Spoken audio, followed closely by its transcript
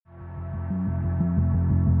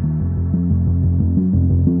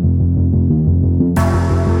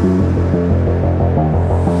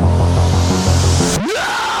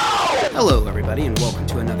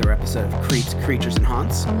episode of Creeps, Creatures, and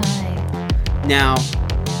Haunts. Hi. Now,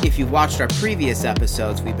 if you've watched our previous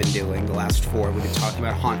episodes we've been doing, the last 4, we've been talking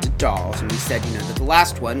about haunted dolls, and we said, that the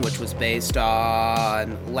last one, which was based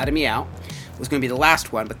on Letting Me Out, was going to be the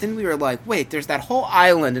last one, but then we were like, wait, there's that whole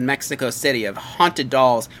island in Mexico City of haunted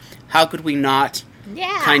dolls. How could we not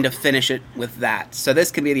kind of finish it with that? So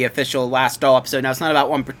this could be the official last doll episode. Now, it's not about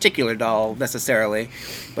one particular doll, necessarily,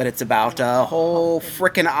 but it's about a whole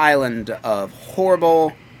frickin' island of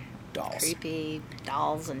horrible dolls. Creepy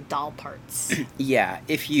dolls and doll parts. Yeah,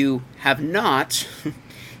 if you have not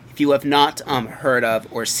heard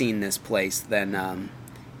of or seen this place, then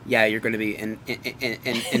you're going to be in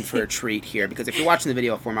for a treat here. Because if you're watching the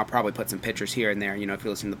video form, I'll probably put some pictures here and there. If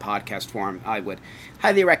you're listening to the podcast form, I would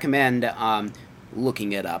highly recommend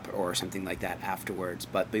looking it up or something like that afterwards.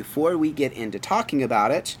 But before we get into talking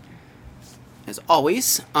about it, as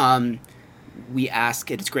always, we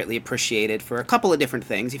ask, it's greatly appreciated for a couple of different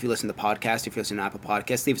things. If you listen to the podcast, if you listen to Apple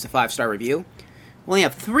Podcasts, leave us a 5-star review. We only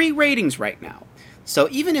have 3 ratings right now. So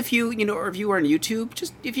even if you, or if you are on YouTube,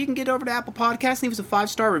 just if you can get over to Apple Podcasts, leave us a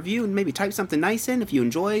 5-star review and maybe type something nice in. If you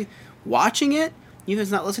enjoy watching it, even if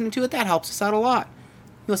it's not listening to it, that helps us out a lot.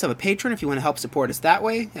 We also have a Patreon if you want to help support us that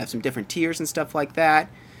way. We have some different tiers and stuff like that.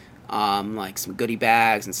 Like some goodie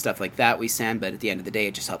bags and stuff like that we send, but at the end of the day,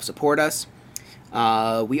 it just helps support us.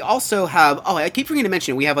 We also have, I keep forgetting to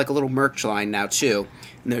mention it, we have like a little merch line now too.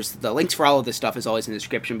 And there's the links for all of this stuff is always in the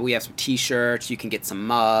description, but we have some t-shirts, you can get some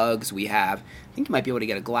mugs, we have, I think you might be able to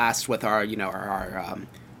get a glass with our,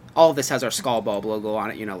 all of this has our Skull Bulb logo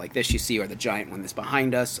on it, like this you see, or the giant one that's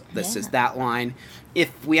behind us. This is that line.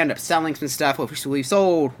 If we end up selling some stuff, we've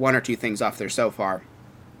sold 1 or 2 things off there so far.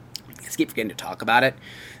 I just keep forgetting to talk about it.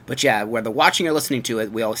 But yeah, whether watching or listening to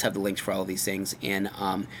it, we always have the links for all of these things in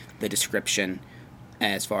the description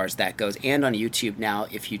as far as that goes. And on YouTube now,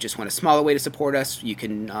 if you just want a smaller way to support us, you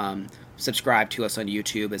can subscribe to us on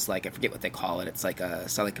YouTube. It's like, I forget what they call it. It's like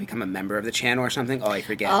become a member of the channel or something. Oh, I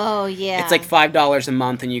forget. Oh, yeah. It's like $5 a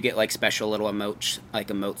month, and you get like special little emotes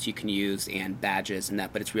you can use and badges and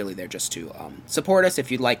that. But it's really there just to support us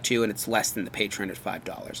if you'd like to, and it's less than the Patreon at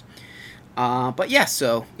 $5. But yeah,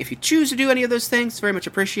 so if you choose to do any of those things, very much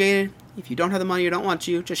appreciated. If you don't have the money or don't want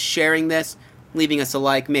to, just sharing this, leaving us a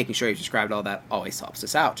like, making sure you subscribe to all that always helps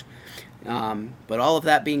us out. But all of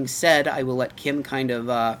that being said, I will let Kim kind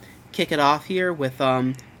of kick it off here with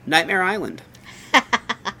Nightmare Island.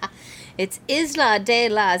 It's Isla de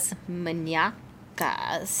las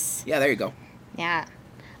Muñecas. Yeah, there you go. Yeah.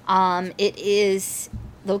 It is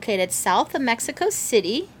located south of Mexico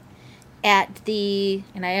City at the,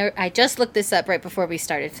 and I just looked this up right before we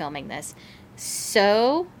started filming this,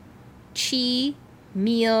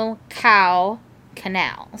 Xochimilco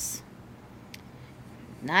Canals.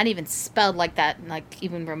 Not even spelled like that, like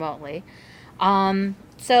even remotely.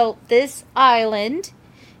 So this island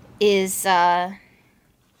is, it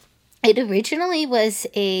originally was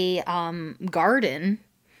a garden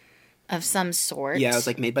of some sort. Yeah, it was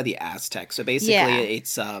like made by the Aztecs. So basically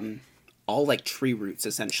it's all like tree roots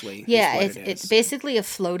essentially. Yeah, it's basically a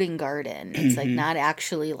floating garden. It's like not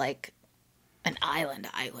actually like an island.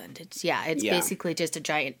 It's basically just a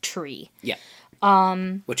giant tree. Yeah.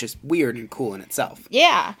 Which is weird and cool in itself.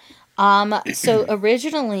 Yeah. So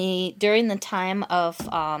originally during the time of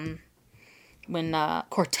when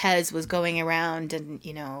Cortez was going around and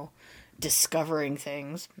discovering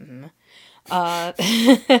things,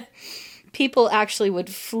 people actually would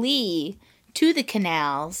flee to the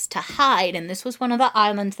canals to hide, and this was one of the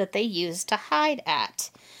islands that they used to hide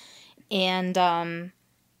at. And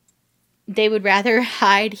they would rather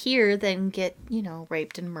hide here than get,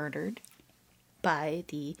 raped and murdered by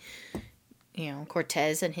the,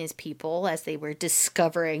 Cortez and his people as they were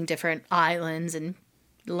discovering different islands and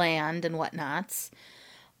land and whatnots.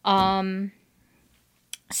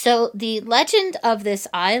 So the legend of this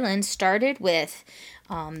island started with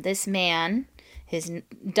this man, his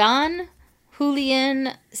Don Julian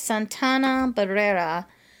Santana Barrera.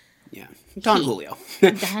 Yeah, Don Julio.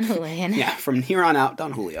 Don Julian. Yeah, from here on out,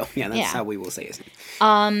 Don Julio. Yeah, that's how we will say his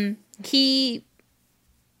name. He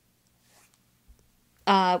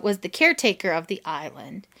was the caretaker of the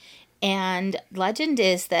island, and legend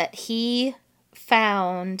is that he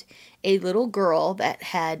found a little girl that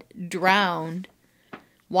had drowned,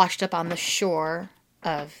 washed up on the shore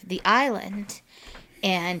of the island,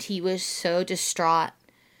 and he was so distraught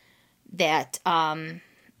that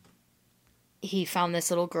he found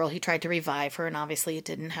this little girl. He tried to revive her, and obviously it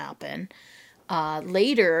didn't happen.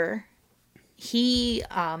 Later, he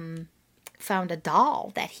found a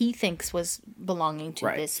doll that he thinks was belonging to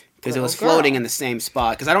this because it was floating in the same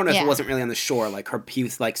spot. Because I don't know if it wasn't really on the shore. Like he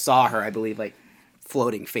was, saw her, I believe,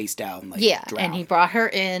 floating face down, like Yeah, drowned. and he brought her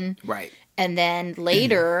in. Right. And then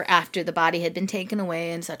later, after the body had been taken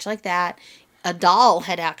away and such like that, a doll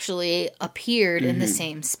had actually appeared in the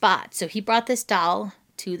same spot. So he brought this doll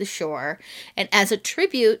to the shore, and as a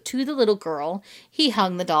tribute to the little girl, he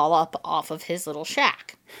hung the doll up off of his little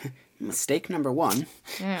shack. Mistake number one.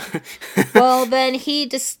 Yeah. Well, then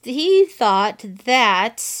he thought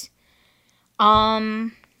that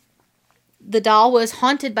the doll was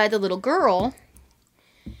haunted by the little girl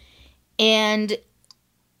and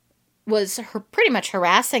was pretty much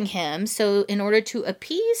harassing him. So in order to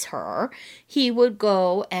appease her, he would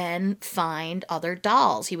go and find other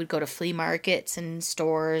dolls. He would go to flea markets and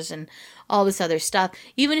stores and all this other stuff.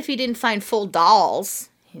 Even if he didn't find full dolls,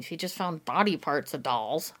 if he just found body parts of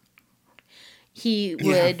dolls, he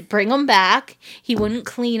would bring them back. He wouldn't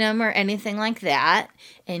clean them or anything like that,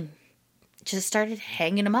 and just started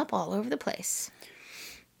hanging them up all over the place.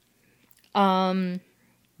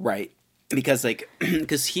 Right. Because, like,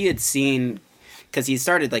 because he had seen, because he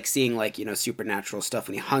started, like, seeing, like, you know, supernatural stuff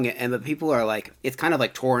when he hung it, and the people are, like, it's kind of,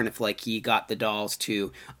 like, torn if, like, he got the dolls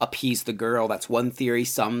to appease the girl. That's one theory.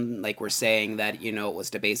 Some, like, were saying that, you know, it was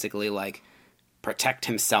to basically, like, protect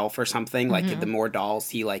himself or something. Like, the more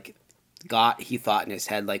dolls he, like, got, he thought in his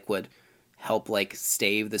head, like, would help, like,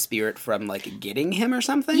 stave the spirit from, like, getting him or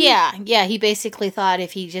something. Yeah, he basically thought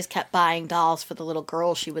if he just kept buying dolls for the little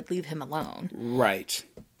girl, she would leave him alone. Right.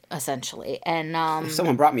 Essentially. And if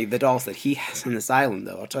someone brought me the dolls that he has on this island,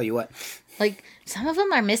 though, I'll tell you what. Like, some of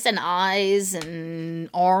them are missing eyes and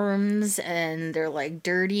arms, and they're, like,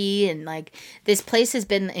 dirty, and, like, this place has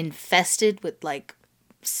been infested with, like,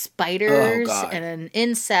 spiders and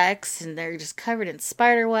insects, and they're just covered in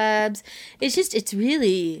spider webs. It's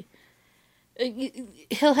really...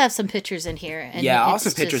 He'll have some pictures in here. And yeah,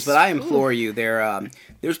 awesome pictures. But I implore you,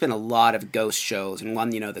 there's been a lot of ghost shows, and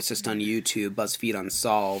one, you know, that's just on YouTube, BuzzFeed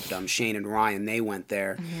Unsolved. Shane and Ryan, they went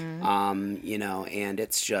there. You know, and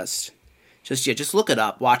it's just look it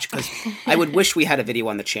up, watch, because I would wish we had a video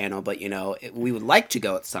on the channel, but you know, we would like to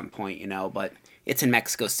go at some point, you know, but it's in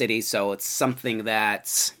Mexico City, so it's something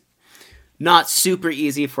that's not super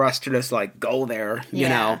easy for us to just like go there, you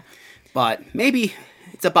know, but maybe.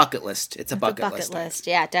 It's a bucket list. It's a bucket list.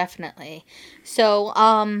 Yeah, definitely. So,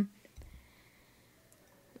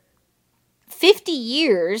 50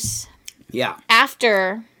 years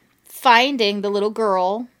after finding the little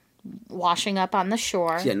girl washing up on the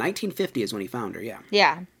shore. Yeah, 1950 is when he found her, yeah.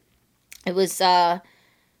 Yeah. It was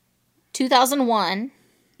 2001.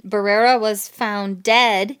 Barrera was found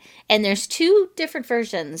dead, and there's two different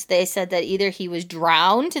versions. They said that either he was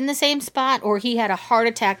drowned in the same spot or he had a heart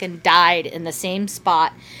attack and died in the same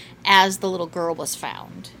spot as the little girl was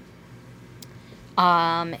found.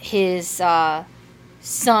 His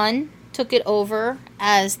son took it over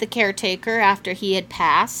as the caretaker after he had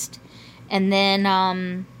passed, and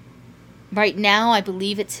then right now I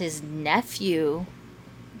believe it's his nephew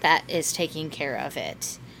that is taking care of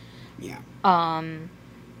it. Yeah.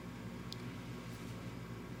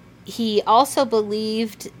 He also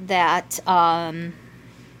believed that the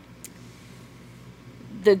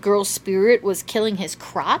girl's spirit was killing his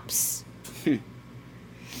crops.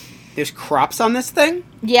 There's crops on this thing?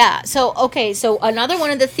 Yeah. So another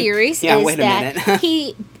one of the theories is that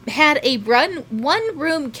he had a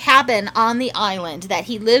one-room cabin on the island that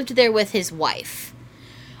he lived there with his wife.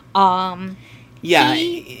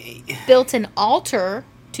 He built an altar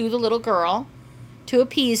to the little girl to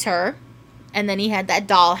appease her. And then he had that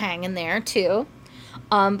doll hanging there, too.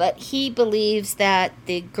 But he believes that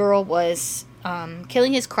the girl was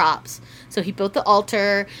killing his crops. So he built the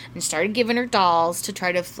altar and started giving her dolls to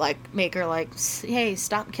try to, like, make her, like, hey,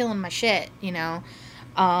 stop killing my shit, you know.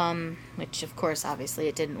 Which, of course, obviously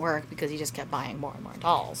it didn't work because he just kept buying more and more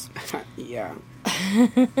dolls. Yeah.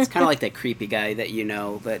 It's kind of like that creepy guy that you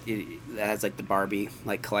know that has, like, the Barbie,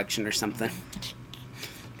 like, collection or something.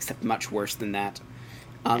 Except much worse than that.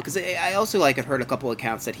 Because I also, like, have heard a couple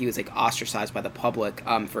accounts that he was, like, ostracized by the public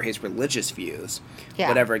for his religious views. Yeah.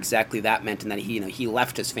 Whatever exactly that meant, and that he, you know, he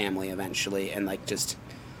left his family eventually, and, like, just,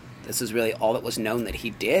 this is really all that was known that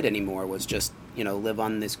he did anymore was just, you know, live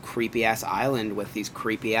on this creepy-ass island with these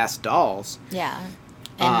creepy-ass dolls. Yeah.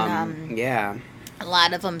 And, yeah. A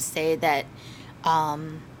lot of them say that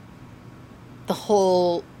the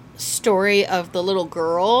whole story of the little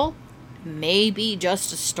girl may be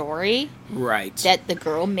just a story. Right. That the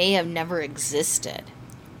girl may have never existed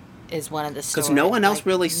is one of the stories. Because no one else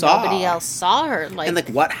really saw. Nobody else saw her. And, like,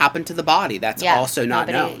 what happened to the body? That's also not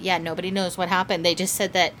known. Yeah, nobody knows what happened. They just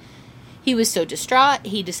said that he was so distraught,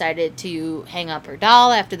 he decided to hang up her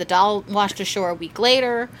doll after the doll washed ashore a week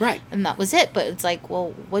later. Right. And that was it. But it's like,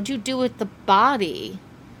 well, what'd you do with the body?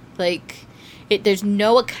 Like, there's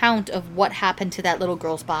no account of what happened to that little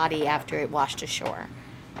girl's body after it washed ashore.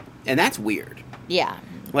 And that's weird. Yeah.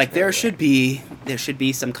 Like, there should be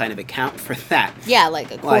some kind of account for that. Yeah,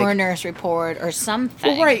 like a coroner's report or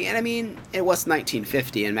something. Well, right, and I mean, it was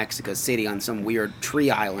 1950 in Mexico City on some weird tree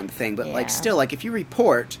island thing, but, like, still, like, if you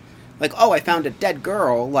report, like, oh, I found a dead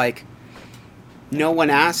girl, like, no one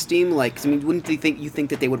asked him, like, I mean, wouldn't you think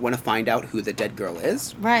that they would want to find out who the dead girl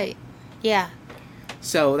is? Right, yeah.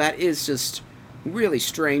 So that is just really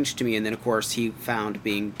strange to me, and then, of course, he found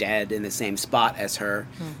being dead in the same spot as her,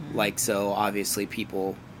 like, so obviously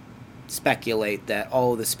people speculate that,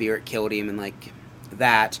 oh, the spirit killed him and like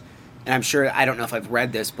that. And I'm sure, I don't know if I've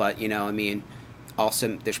read this, but, you know, I mean,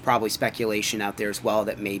 also there's probably speculation out there as well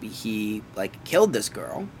that maybe he like killed this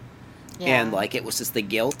girl and like it was just the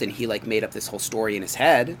guilt and he like made up this whole story in his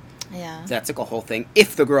head. Yeah. That's like a whole thing.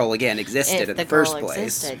 If the girl again existed in the first place.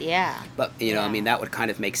 Existed, yeah. But, you know, I mean, that would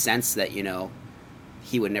kind of make sense that, you know,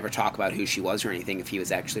 he would never talk about who she was or anything if he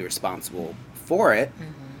was actually responsible for it.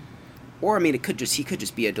 Or, I mean, he could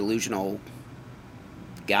just be a delusional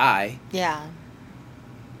guy. Yeah.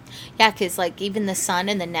 Yeah, because, like, even the son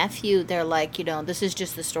and the nephew, they're like, you know, this is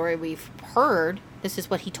just the story we've heard. This is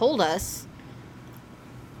what he told us.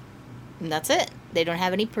 And that's it. They don't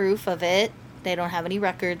have any proof of it. They don't have any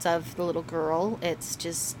records of the little girl. It's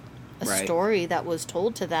just a story that was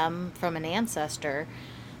told to them from an ancestor.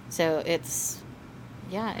 So it's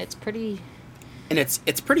pretty... And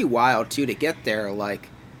it's pretty wild, too, to get there, like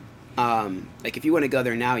if you want to go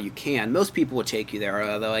there now, you can. Most people will take you there,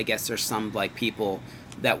 although I guess there's some, like, people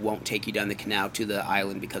that won't take you down the canal to the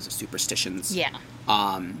island because of superstitions. Yeah.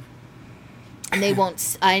 And they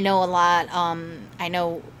won't... I know a lot...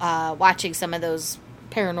 watching some of those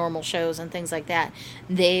paranormal shows and things like that,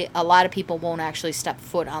 a lot of people won't actually step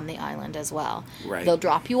foot on the island as well. Right. They'll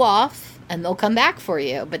drop you off and they'll come back for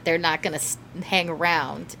you, but they're not going to hang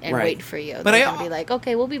around and wait for you. They're going to be like,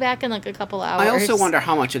 okay, we'll be back in like a couple hours. I also wonder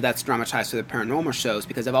how much of that's dramatized for the paranormal shows,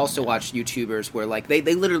 because I've also watched YouTubers where like they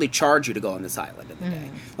literally charge you to go on this island in the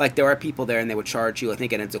day. Like there are people there and they would charge you, I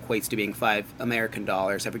think it equates to being $5 American,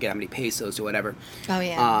 I forget how many pesos or whatever. Oh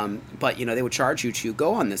yeah. But you know, they would charge you to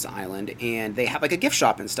go on this island, and they have like a gift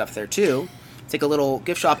shop and stuff there too. It's like a little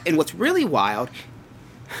gift shop, and what's really wild,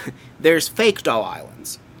 there's fake doll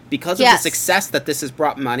islands. Because of the success that this has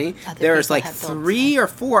brought money, there's like 3 or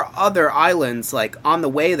 4 other islands like on the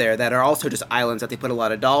way there that are also just islands that they put a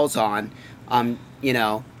lot of dolls on. You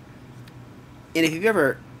know, and if you've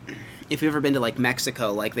ever been to like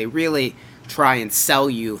Mexico, like they really try and sell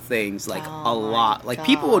you things like a lot. Like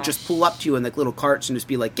people will just pull up to you in like little carts and just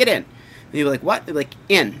be like, "Get in." And you're like, what? They're like,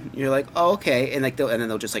 in. And you're like, oh, okay. And like, and then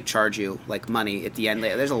they'll just like charge you like money at the end.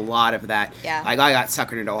 There's a lot of that. Yeah. Like I got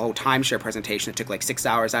suckered into a whole timeshare presentation that took like 6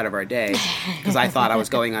 hours out of our day because I thought I was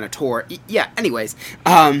going on a tour. Yeah. Anyways.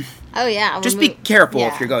 Oh yeah. Just be careful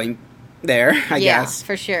if you're going there. I guess. Yeah,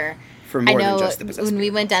 for sure. For more than just the business. When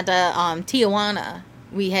we went down to Tijuana,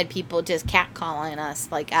 we had people just catcalling us,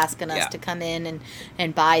 like asking us to come in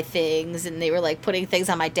and buy things, and they were like putting things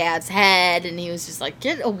on my dad's head, and he was just like,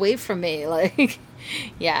 "Get away from me!" Like,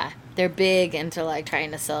 yeah, they're big into like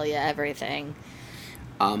trying to sell you everything.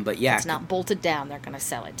 But yeah, it's not bolted down; they're gonna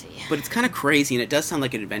sell it to you. But it's kind of crazy, and it does sound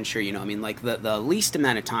like an adventure. You know, I mean, like the least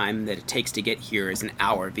amount of time that it takes to get here is an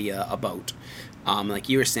hour via a boat. Like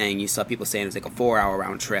you were saying, you saw people saying it was like a 4-hour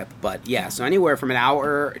round trip, but yeah, so anywhere from an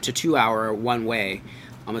hour to 2 hour one way.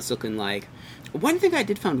 It's looking like one thing I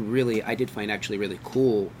did find actually really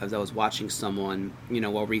cool as I was watching someone, you know,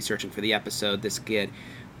 while researching for the episode. This kid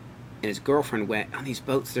and his girlfriend went on these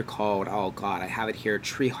boats. They're called, oh god, I have it here.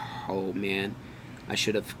 Oh man, I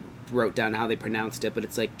should have wrote down how they pronounced it, but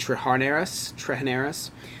it's like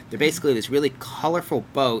Trejaneras. They're basically these really colorful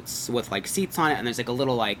boats with like seats on it, and there's like a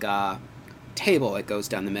little like table that goes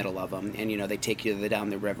down the middle of them, and you know they take you down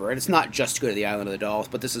the river. And it's not just to go to the Island of the Dolls,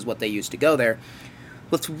 but this is what they used to go there.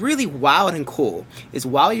 What's really wild and cool is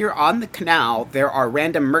while you're on the canal, there are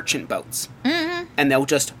random merchant boats, and they'll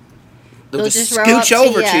just scooch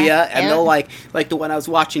over to you, and they'll like the one I was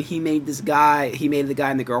watching. He made the guy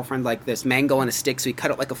and the girlfriend like this mango on a stick, so he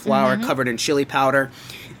cut it like a flower covered in chili powder,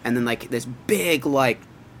 and then like this big like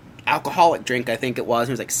alcoholic drink, I think it was.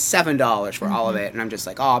 It was like $7 for all of it, and I'm just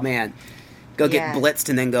like, oh man, go get blitzed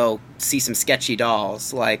and then go see some sketchy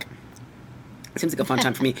dolls. Like, it seems like a fun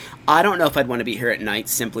time for me. I don't know if I'd want to be here at night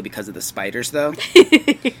simply because of the spiders, though.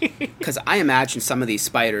 Because I imagine some of these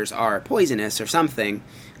spiders are poisonous or something.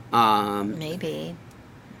 Maybe.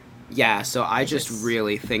 Yeah, so I just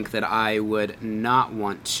really think that I would not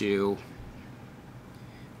want to,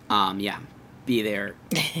 be there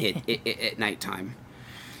at nighttime.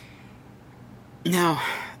 Now,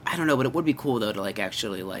 I don't know, but it would be cool, though, to, like,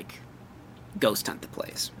 actually, like, ghost hunt the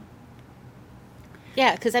place.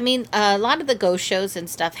 Yeah, because, I mean, a lot of the ghost shows and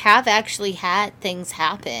stuff have actually had things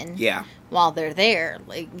happen. Yeah. While they're there.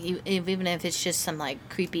 Like, even if it's just some, like,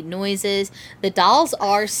 creepy noises. The dolls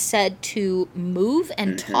are said to move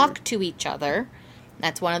and talk to each other.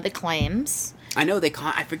 That's one of the claims. I know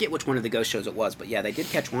I forget which one of the ghost shows it was, but yeah, they did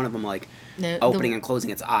catch one of them, like, opening and closing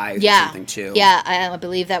its eyes or something, too. Yeah, I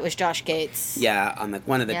believe that was Josh Gates. Yeah, on, like,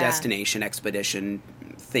 one of the Destination Expedition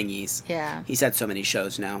thingies. Yeah. He's had so many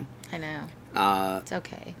shows now. I know. It's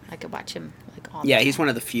okay. I could watch him, like, all the time. He's one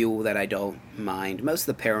of the few that I don't mind. Most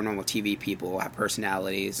of the paranormal TV people have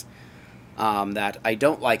personalities that I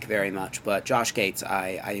don't like very much, but Josh Gates,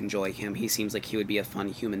 I enjoy him. He seems like he would be a fun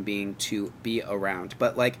human being to be around.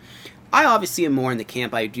 But, like, I obviously am more in the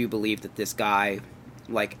camp. I do believe that this guy,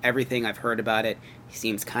 like, everything I've heard about it, he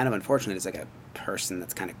seems kind of unfortunate. He's like a person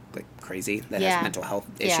that's kind of, like, crazy, that has mental health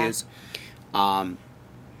issues.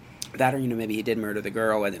 That or, maybe he did murder the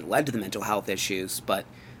girl and it led to the mental health issues, but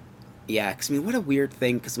yeah, because, I mean, what a weird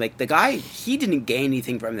thing, because, like, the guy, he didn't gain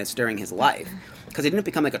anything from this during his life, because he didn't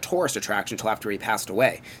become, like, a tourist attraction until after he passed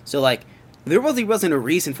away. So, like, there really wasn't a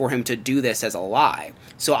reason for him to do this as a lie.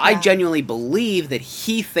 So I genuinely believe that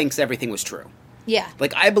he thinks everything was true. Yeah.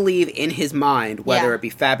 Like, I believe in his mind, whether it be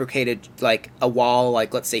fabricated, like, a wall,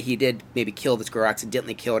 like, let's say he did maybe kill this girl,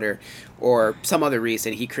 accidentally killed her, or some other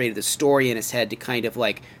reason, he created a story in his head to kind of,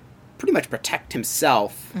 like, pretty much protect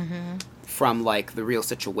himself from, like, the real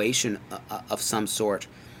situation of some sort.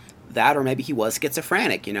 That, or maybe he was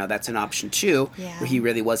schizophrenic, that's an option too, where he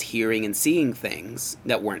really was hearing and seeing things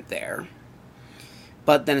that weren't there.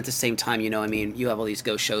 But then at the same time, I mean, you have all these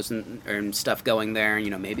ghost shows and stuff going there,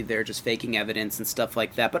 and, maybe they're just faking evidence and stuff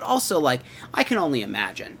like that. But also, like, I can only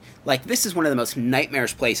imagine. Like, this is one of the most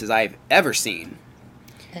nightmarish places I've ever seen.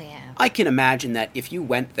 Oh, yeah. I can imagine that if you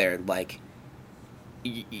went there, like,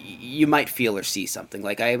 you might feel or see something.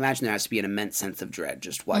 Like, I imagine there has to be an immense sense of dread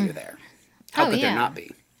just while you're there. How could there not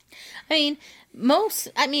be? I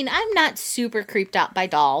mean, I'm not super creeped out by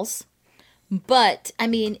dolls. But, I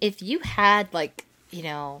mean, if you had, like,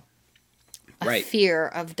 a fear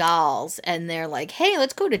of dolls, and they're like, hey,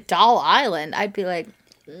 let's go to Doll Island, I'd be like,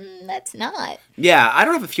 that's not. Yeah, I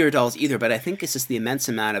don't have a fear of dolls either, but I think it's just the immense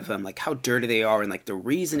amount of them, like, how dirty they are, and, like, the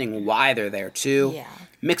reasoning why they're there, too. Yeah.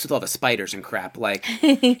 Mixed with all the spiders and crap. Like,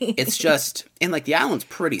 it's just, and, like, the island's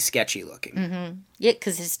pretty sketchy looking. Mm-hmm. Yeah,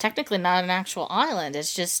 because it's technically not an actual island.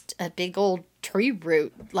 It's just a big old tree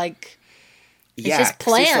root, like... It's just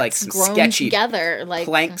plants like some grown sketchy together, like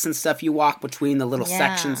planks and stuff you walk between the little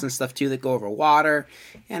sections and stuff too that go over water.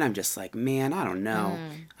 And I'm just like, man, I don't know.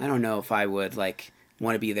 I don't know if I would like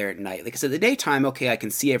want to be there at night. Like I said, the daytime, okay, I can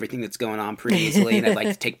see everything that's going on pretty easily, and I'd like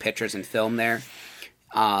to take pictures and film there.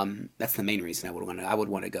 That's the main reason I would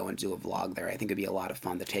want to go and do a vlog there. I think it'd be a lot of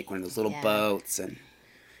fun to take one of those little boats, and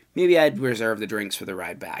maybe I'd reserve the drinks for the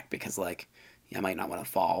ride back because like I might not want to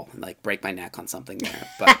fall and like break my neck on something there,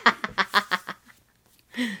 but.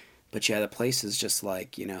 But yeah, the place is just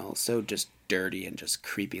like, so just dirty and just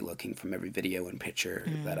creepy looking from every video and picture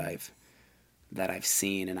that I've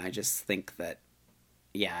seen, and I just think that,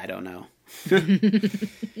 I don't know.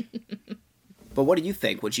 But what do you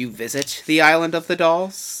think? Would you visit the Island of the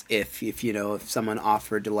Dolls if someone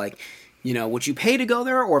offered to like, would you pay to go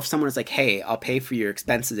there, or if someone is like, hey, I'll pay for your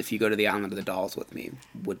expenses if you go to the Island of the Dolls with me,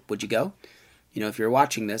 would you go? If you're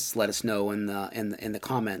watching this, let us know in the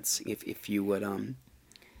comments if you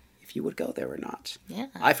would go there or not. Yeah.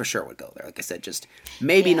 I for sure would go there. Like I said, just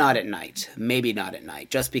maybe not at night. Maybe not at night.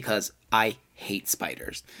 Just because I hate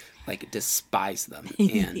spiders. Like, despise them.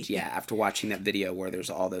 And after watching that video where there's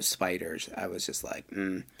all those spiders, I was just like,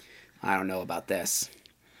 I don't know about this.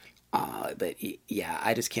 But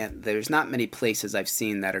I just can't. There's not many places I've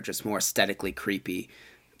seen that are just more aesthetically creepy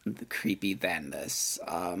than this.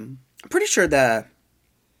 I'm pretty sure didn't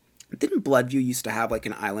Bloodview used to have like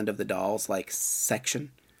an Island of the Dolls like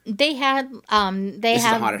section? They had, This is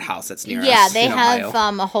a haunted house that's near us. Yeah, they have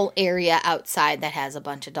a whole area outside that has a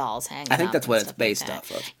bunch of dolls hanging out. I think that's what it's based off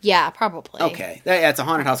of. Yeah, probably. Okay. Yeah, it's a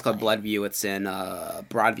haunted house called Bloodview. It's in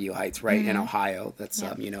Broadview Heights, right, in Ohio. That's,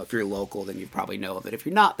 if you're local, then you probably know of it. If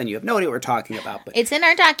you're not, then you have no idea what we're talking about. But it's in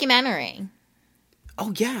our documentary.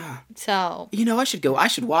 Oh, yeah. So. I should go. I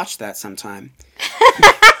should watch that sometime.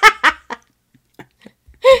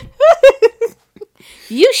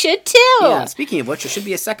 You should too. Yeah, speaking of which, there should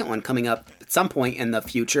be a second one coming up at some point in the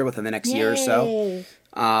future within the next year or so.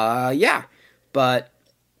 But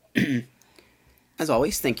As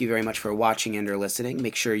always, thank you very much for watching and or listening.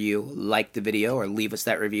 Make sure you like the video or leave us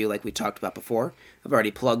that review like we talked about before. I've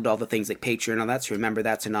already plugged all the things like Patreon and all that, so remember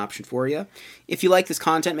that's an option for you. If you like this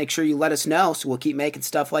content, make sure you let us know, so we'll keep making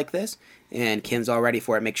stuff like this. And Kim's all ready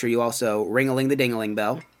for it. Make sure you also ring-a-ling-the-ding-a-ling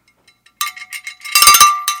bell.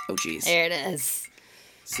 Oh, geez. There it is.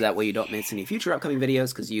 So that way you don't miss any future upcoming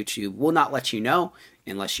videos, because YouTube will not let you know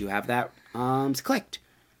unless you have that clicked.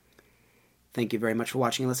 Thank you very much for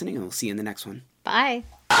watching and listening, and we'll see you in the next one. Bye.